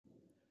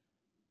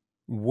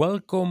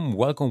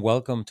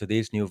Welcome to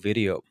this new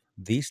video.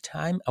 This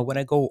time I want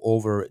to go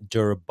over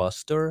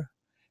Dirbuster,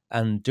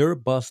 and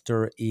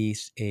Dirbuster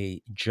is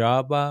a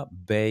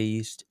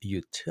Java-based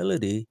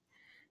utility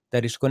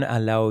that is going to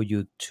allow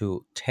you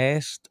to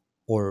test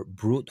or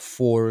brute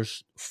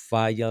force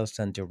files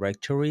and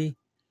directory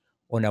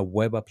on a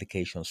web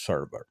application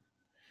server.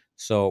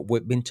 So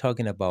we've been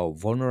talking about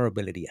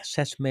vulnerability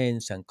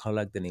assessments and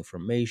collecting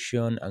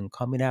information and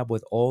coming up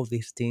with all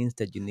these things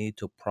that you need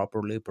to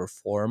properly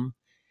perform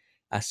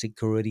a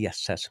security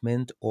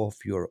assessment of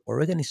your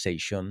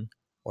organization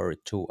or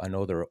to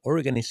another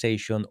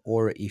organization,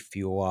 or if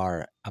you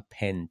are a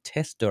pen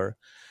tester,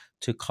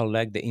 to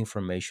collect the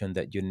information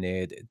that you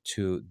need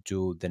to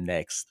do the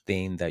next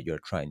thing that you're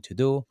trying to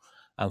do.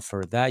 And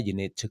for that, you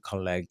need to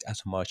collect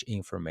as much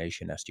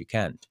information as you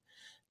can.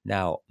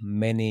 Now,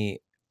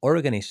 many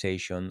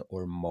organizations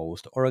or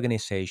most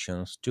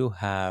organizations do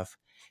have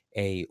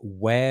a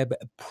web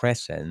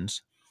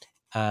presence,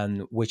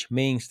 and which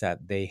means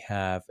that they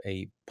have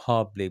a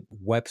public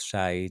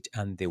website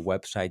and the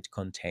website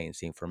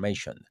contains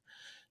information.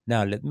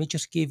 Now, let me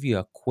just give you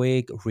a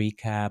quick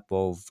recap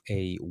of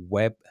a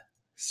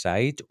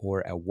website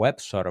or a web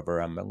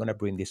server. I'm going to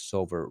bring this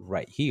over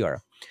right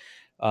here.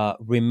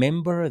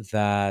 Remember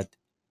that,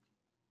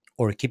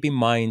 or keep in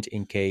mind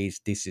in case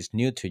this is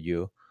new to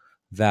you,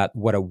 that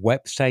what a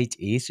website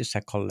is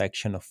a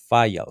collection of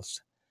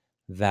files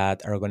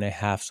that are going to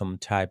have some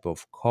type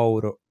of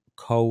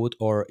code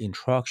or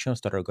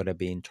instructions that are going to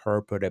be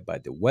interpreted by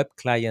the web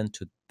client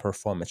to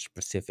perform a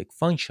specific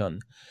function.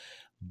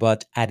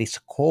 But at its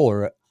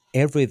core,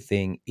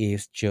 everything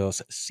is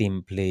just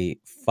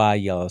simply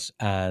files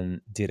and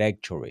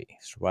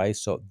directories, right?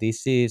 So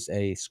this is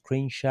a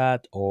screenshot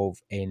of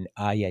an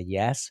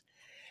IIS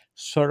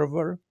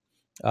server,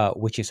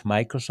 which is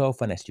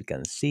Microsoft. And as you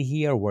can see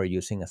here, we're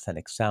using as an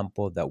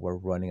example that we're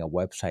running a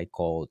website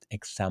called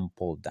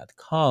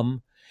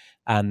example.com.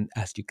 And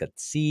as you can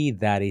see,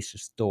 that is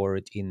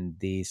stored in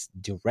this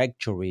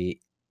directory,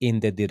 in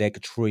the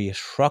directory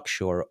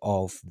structure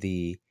of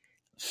the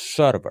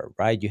server,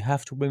 right? You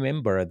have to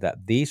remember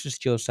that this is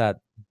just a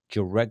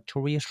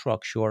directory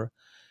structure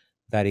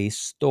that is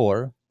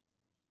stored,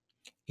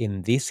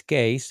 in this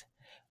case,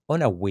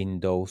 on a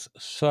Windows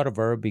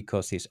server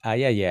because it's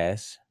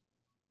IIS.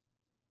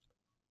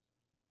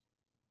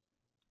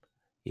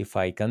 If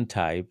I can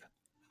type,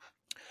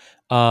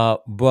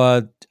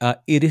 but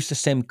it is the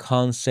same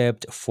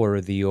concept for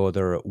the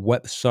other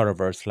web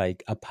servers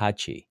like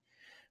Apache,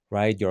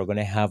 right? You're going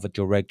to have a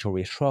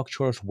directory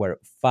structures where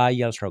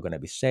files are going to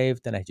be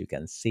saved. And as you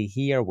can see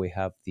here, we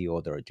have the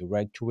other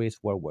directories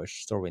where we're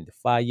storing the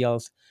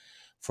files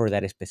for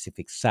that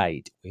specific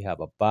site. We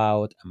have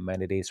about,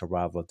 amenities,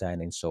 arrival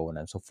time, and so on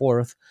and so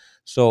forth.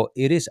 So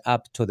it is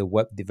up to the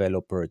web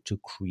developer to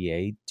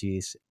create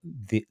this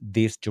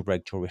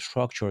directory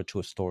structure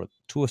to store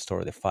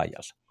the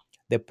files.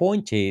 The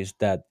point is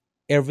that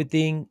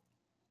everything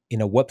in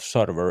a web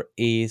server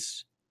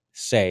is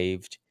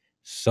saved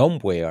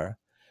somewhere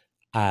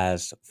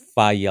as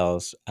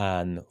files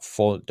and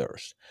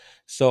folders.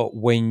 So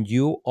when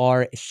you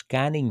are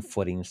scanning,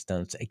 for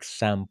instance,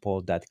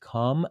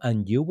 example.com,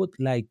 and you would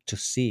like to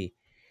see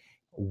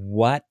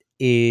what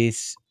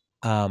is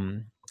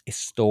um,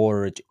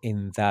 stored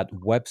in that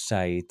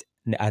website,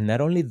 and not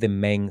only the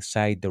main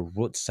site, the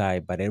root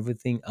site, but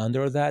everything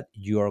under that,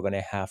 you are going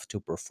to have to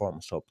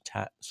perform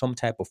some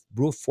type of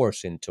brute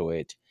force into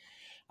it.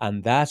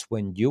 And that's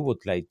when you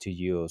would like to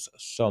use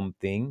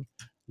something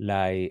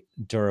like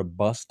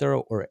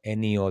Dirbuster or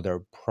any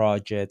other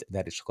project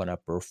that is going to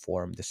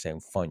perform the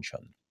same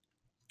function.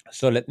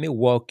 So let me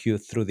walk you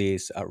through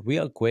this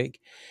real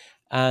quick.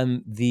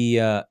 And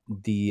the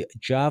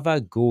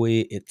Java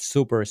GUI, it's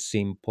super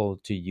simple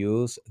to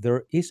use.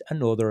 There is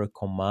another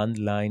command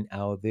line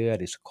out there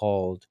that is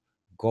called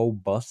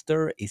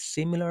GoBuster. It's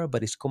similar,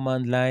 but it's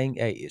command line.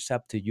 It's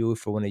up to you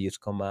if you want to use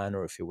command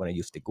or if you want to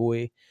use the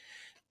GUI.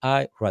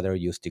 I rather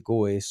use the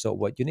GUI. So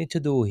what you need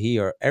to do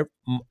here,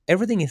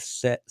 everything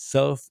is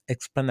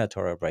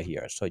self-explanatory right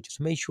here. So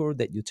just make sure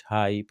that you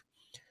type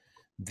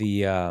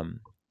the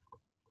um,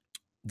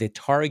 the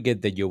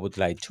target that you would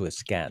like to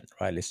scan.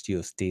 Right. Let's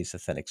use this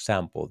as an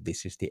example.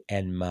 This is the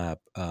Nmap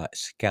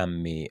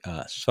Scan Me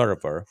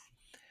server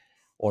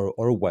or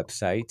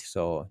website.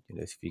 So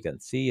if you can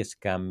see,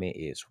 Scan Me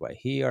is right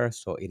here.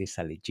 So it is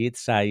a legit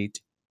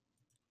site.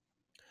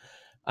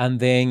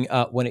 And then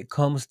when it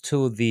comes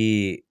to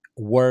the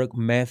work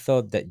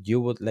method that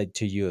you would like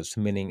to use,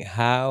 meaning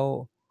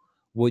how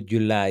would you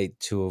like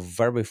to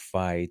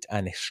verify it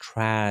and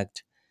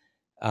extract?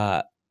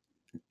 Uh,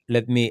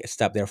 Let me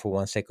stop there for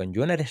 1 second.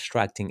 You're not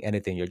extracting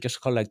anything, you're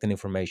just collecting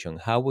information.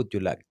 How would you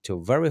like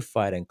to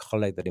verify and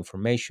collect that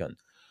information?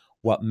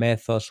 What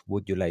methods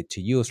would you like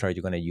to use? Are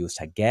you going to use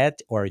a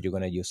get, or are you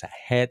going to use a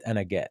head and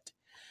a get?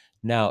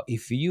 Now,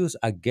 if you use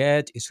a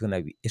get, it's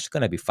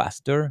gonna be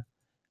faster,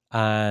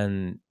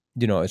 and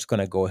it's going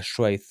to go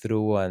straight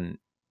through, and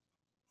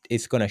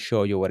it's going to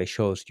show you what it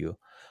shows you.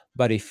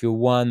 But if you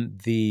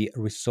want the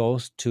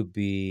results to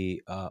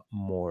be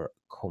more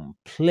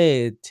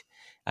complete,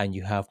 and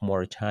you have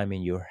more time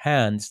in your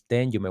hands,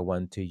 then you may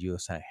want to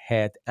use a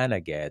head and a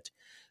get.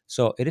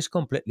 So it is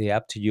completely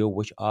up to you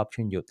which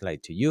option you'd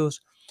like to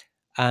use.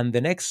 And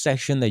the next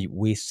section that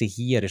we see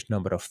here is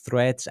number of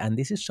threads, and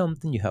this is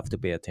something you have to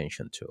pay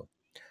attention to.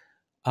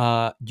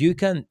 You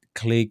can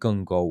click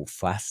on go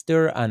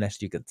faster, and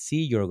as you can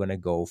see, you're going to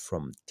go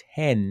from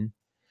 10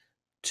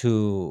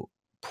 to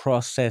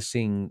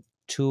processing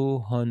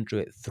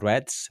 200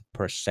 threads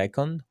per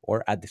second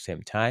or at the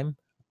same time.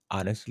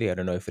 Honestly, I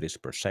don't know if it is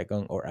per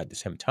second or at the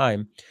same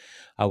time.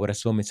 I would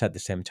assume it's at the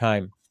same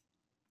time.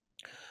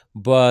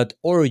 But,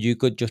 or you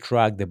could just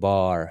drag the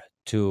bar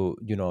to,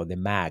 the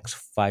max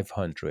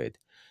 500.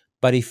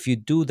 But if you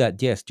do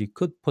that, yes, you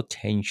could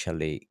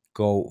potentially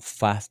go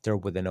faster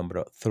with the number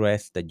of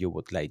threads that you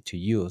would like to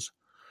use.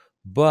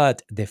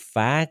 But the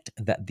fact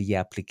that the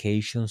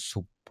application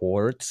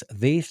supports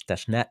this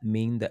does not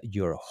mean that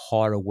your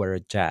hardware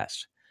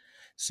does.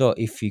 So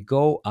if you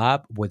go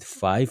up with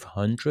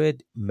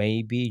 500,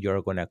 maybe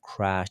you're going to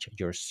crash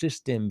your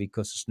system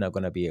because it's not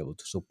going to be able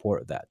to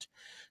support that.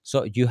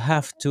 So you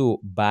have to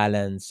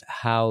balance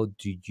how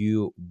do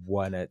you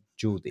want to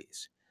do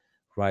this,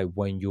 right?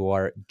 When you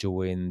are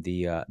doing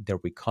the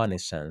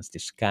reconnaissance, the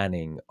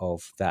scanning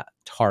of that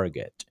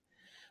target.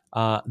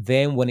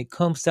 Then when it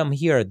comes down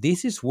here,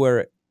 this is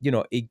where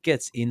it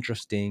gets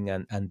interesting,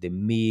 and the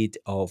meat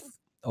of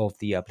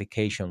the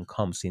application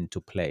comes into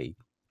play.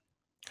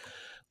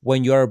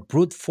 When you are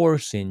brute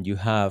forcing, you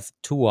have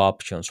two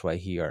options right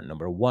here.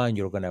 Number one,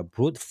 you're gonna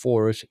brute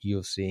force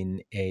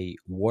using a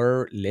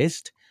word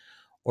list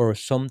or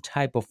some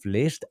type of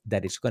list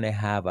that is going to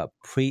have a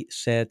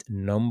preset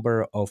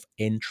number of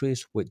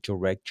entries with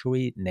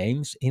directory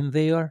names in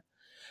there,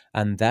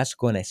 and that's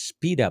going to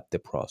speed up the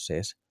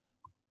process.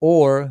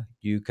 Or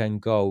you can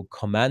go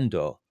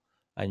commando,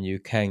 and you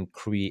can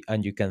create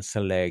and you can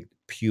select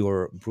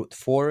pure brute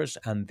force,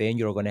 and then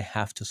you're going to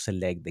have to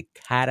select the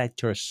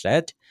character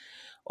set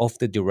of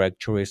the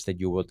directories that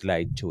you would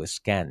like to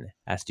scan.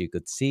 As you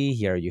could see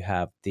here, you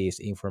have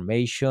this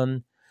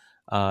information.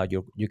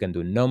 You can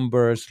do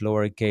numbers,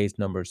 lowercase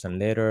numbers and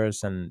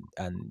letters, and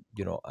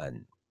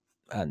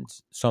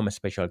some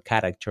special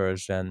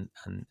characters, and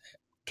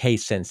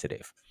case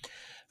sensitive.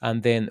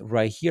 And then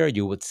right here,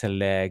 you would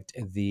select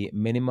the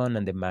minimum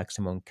and the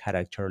maximum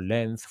character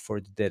length for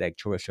the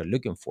directories you're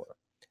looking for.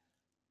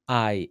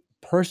 I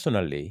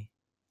personally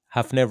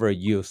have never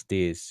used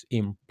this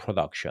in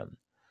production.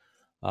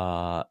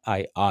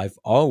 I've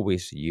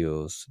always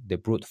used the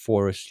brute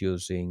force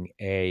using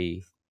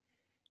a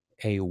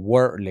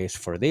word list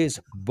for this,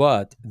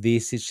 but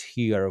this is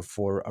here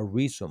for a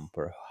reason.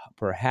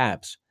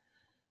 Perhaps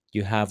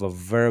you have a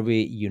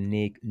very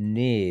unique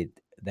need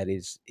that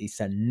is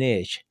a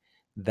niche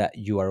that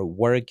you are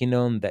working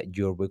on, that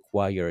you're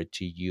required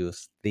to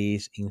use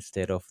this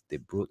instead of the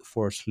brute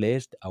force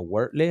list, a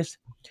word list.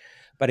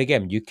 But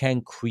again, you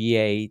can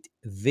create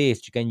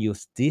this, you can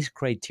use this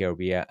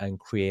criteria and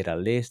create a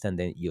list, and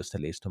then use the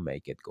list to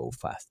make it go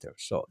faster.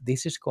 So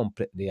this is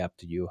completely up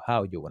to you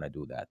how you want to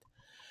do that.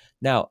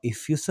 Now,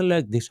 if you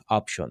select this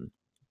option,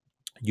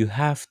 you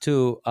have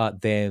to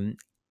then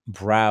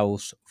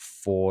browse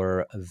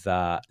for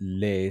the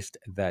list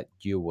that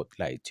you would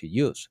like to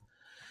use.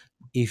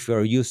 If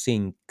you're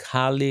using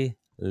Kali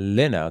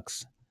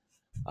Linux,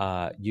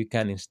 you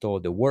can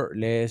install the word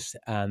list,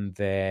 and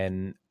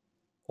then,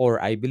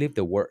 or I believe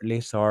the word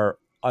lists are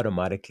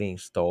automatically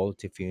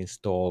installed if you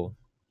install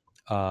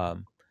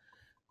um,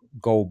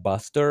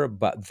 GoBuster,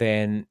 but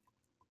then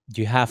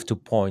you have to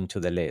point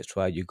to the list,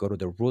 right? You go to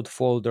the root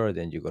folder,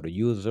 then you go to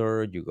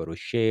user, you go to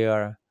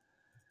share,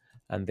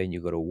 and then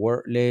you go to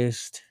word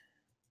list.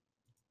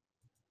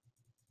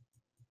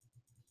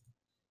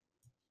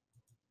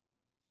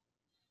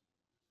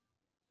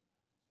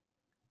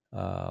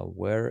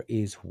 Where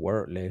is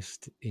word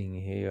list in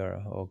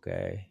here?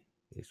 Okay,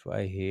 it's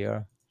right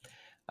here.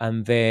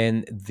 And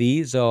then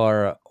these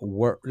are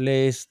word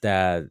lists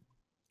that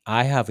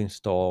I have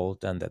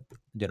installed, and that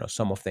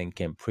some of them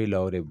came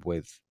preloaded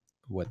with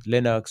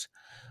Linux.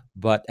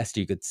 But as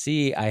you could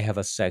see, I have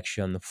a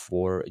section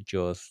for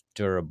just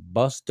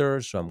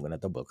Dirbuster, so I'm gonna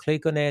double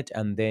click on it,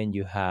 and then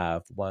you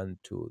have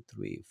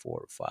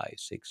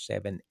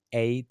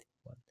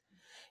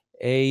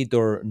 8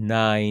 or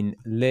 9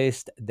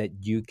 lists that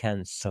you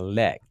can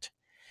select.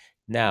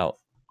 Now,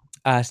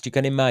 as you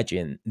can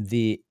imagine,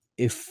 the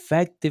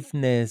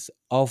effectiveness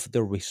of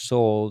the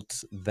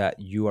results that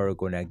you are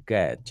gonna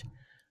get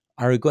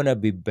are gonna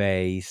be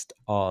based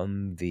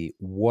on the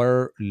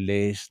word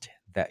list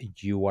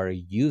that you are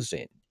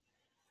using.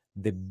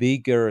 The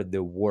bigger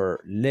the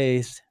word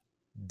list,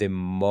 the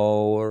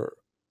more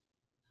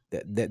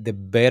the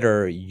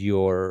better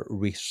your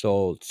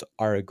results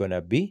are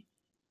gonna be,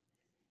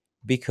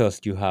 because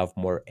you have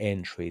more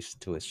entries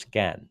to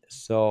scan.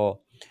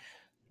 So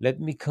let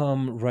me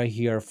come right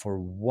here for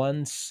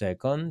 1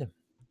 second,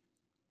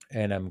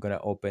 and I'm gonna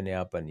open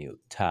up a new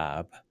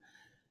tab,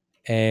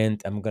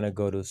 and I'm gonna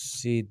go to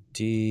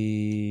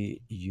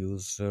cd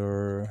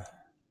user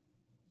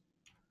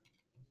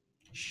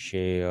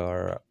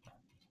share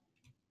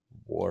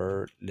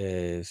word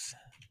list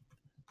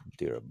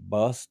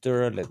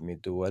Dirbuster. Let me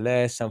do a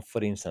lesson.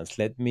 For instance,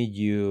 let me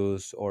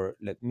use, or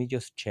let me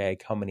just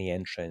check how many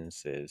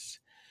entrances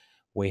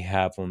we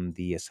have on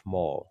the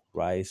small,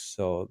 right?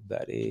 So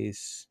that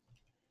is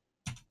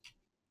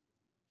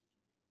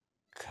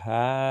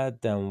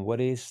cat. And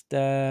what is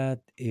that?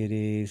 It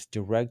is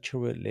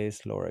directory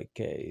list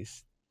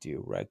lowercase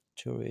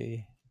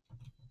directory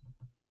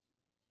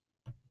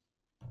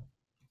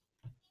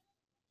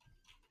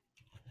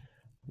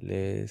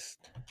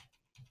list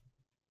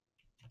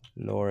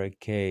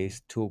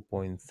lowercase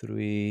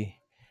 2.3,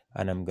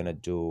 and I'm gonna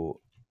do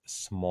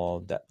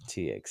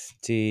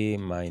small.txt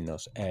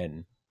minus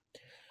n.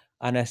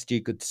 And as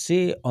you could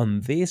see on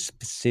this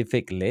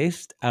specific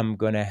list, I'm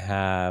gonna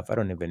have, I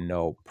don't even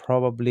know,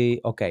 probably,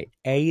 okay,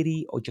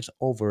 80 or just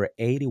over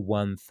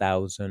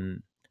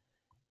 81,000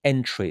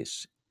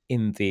 entries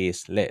in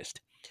this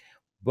list.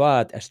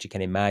 But as you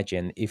can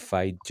imagine, if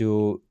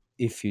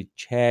you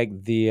check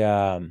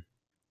the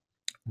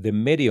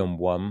medium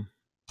one,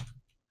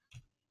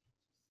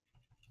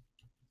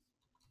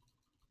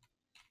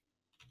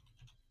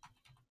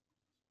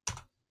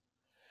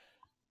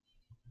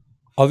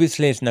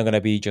 obviously it's not going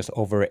to be just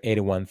over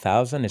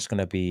 81,000. It's going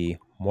to be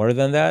more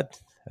than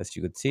that. As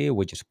you could see,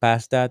 we just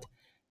passed that.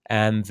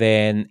 And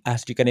then,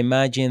 as you can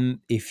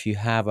imagine, if you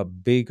have a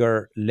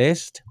bigger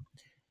list,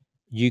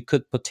 you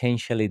could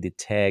potentially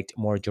detect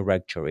more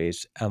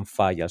directories and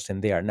files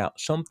in there. Now,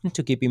 something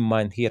to keep in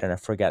mind here, and I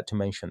forgot to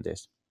mention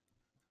this,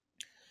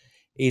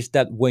 is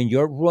that when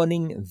you're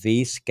running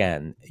this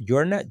scan,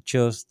 you're not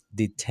just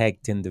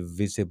detecting the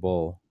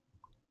visible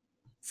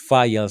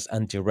files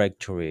and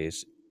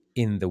directories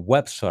in the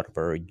web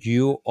server,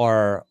 you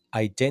are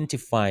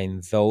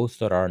identifying those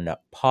that are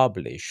not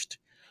published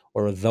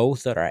or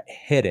those that are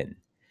hidden.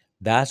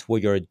 That's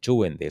what you're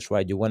doing this,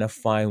 right? You want to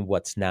find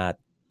what's not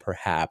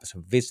perhaps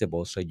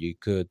visible so you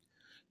could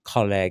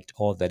collect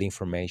all that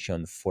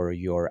information for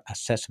your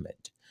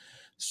assessment.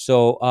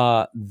 So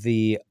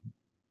the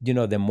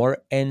more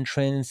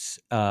entrance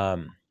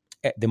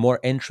the more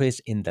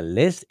entries in the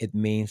list, it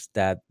means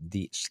that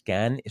the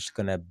scan is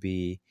going to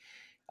be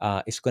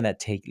it's going to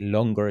take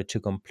longer to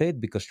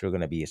complete because you're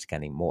going to be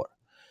scanning more.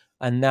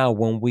 And now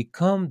when we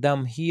come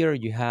down here,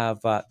 you have,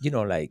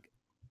 like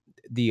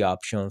the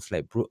options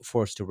like brute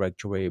force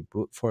directory,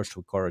 brute force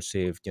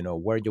recursive,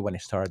 where you want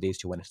to start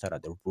this, you want to start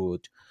at the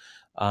root,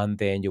 and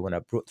then you want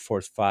to brute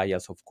force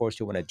files. Of course,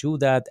 you want to do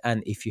that.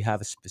 And if you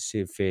have a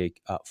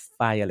specific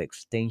file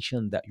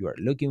extension that you are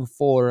looking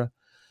for,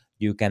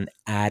 you can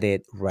add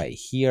it right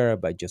here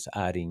by just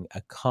adding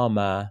a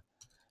comma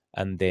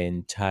and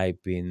then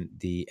type in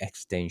the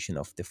extension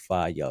of the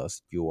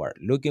files you are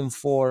looking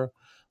for.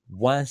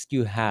 Once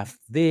you have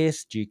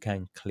this, you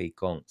can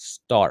click on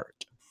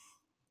start.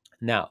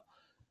 Now,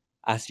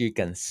 as you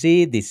can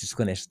see, this is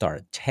going to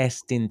start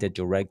testing the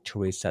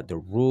directories at the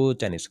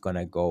root, and it's going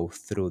to go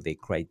through the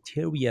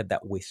criteria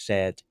that we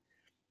set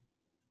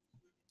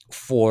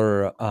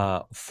for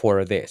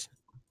this.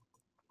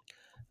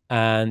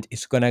 And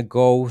it's going to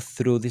go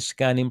through the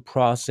scanning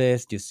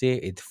process. You see,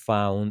 it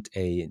found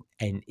an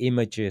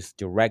images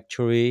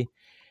directory.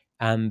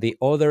 And the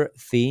other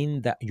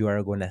thing that you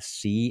are going to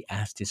see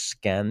as the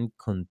scan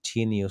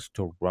continues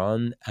to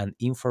run and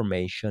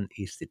information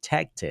is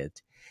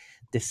detected,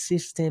 the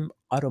system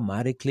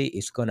automatically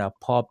is going to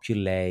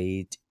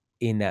populate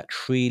in a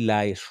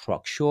tree-like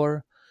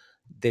structure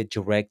the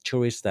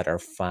directories that are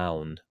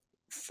found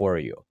for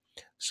you.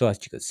 So as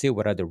you can see,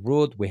 what are the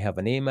root? We have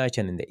an image,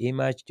 and in the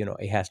image,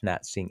 it has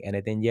not seen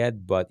anything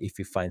yet. But if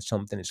you find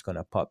something, it's going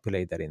to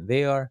populate that in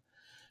there,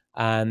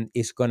 and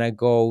it's going to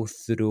go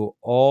through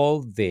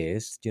all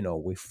this.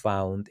 We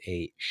found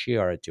a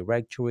shared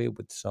directory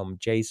with some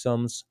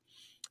JSONs,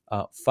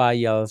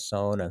 files,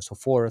 so on and so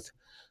forth.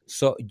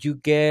 So you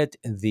get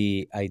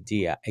the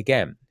idea.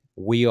 Again,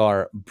 we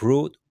are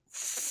brute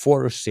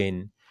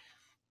forcing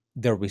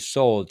the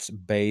results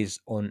based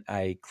on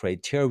a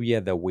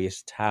criteria that we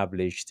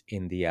established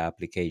in the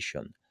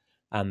application.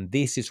 And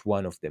this is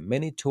one of the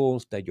many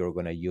tools that you're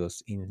going to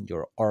use in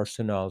your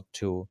arsenal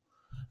to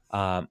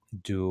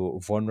do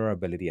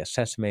vulnerability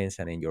assessments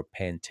and in your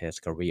pen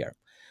test career.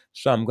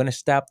 So I'm going to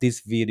stop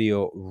this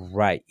video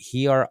right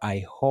here.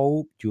 I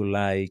hope you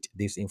liked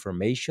this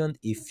information.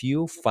 If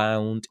you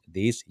found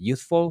this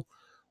useful,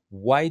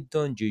 why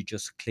don't you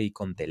just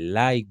click on the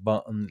like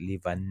button,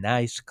 leave a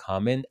nice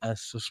comment, and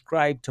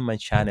subscribe to my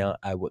channel?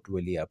 I would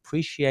really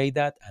appreciate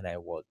that, and I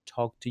will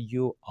talk to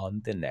you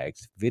on the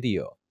next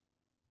video.